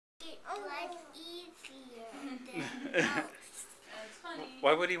lot easier than most. That's funny.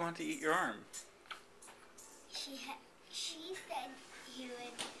 Why would he want to eat your arm? She said he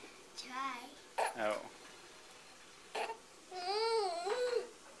would try. Oh.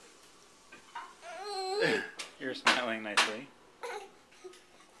 You're smiling nicely.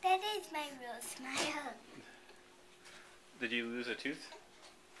 That is my real smile. Did you lose a tooth?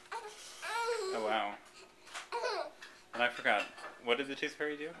 Oh wow. And I forgot. What did the tooth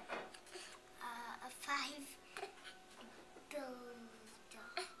fairy do? A $5 bill.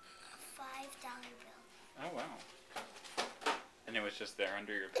 Oh wow. And it was just there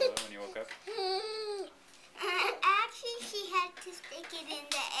under your pillow when you woke up? Actually, she had to stick it in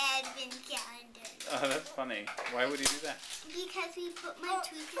the advent calendar. Oh, that's funny. Why would he do that? Because we put my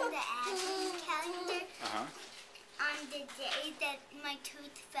tooth in the advent calendar on the day that my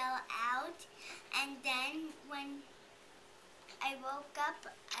tooth fell out. And then when I woke up,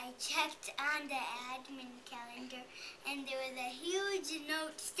 I checked on the advent calendar and there was a huge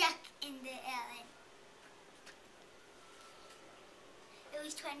note stuck in the It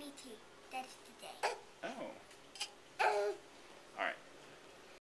was 22. That's the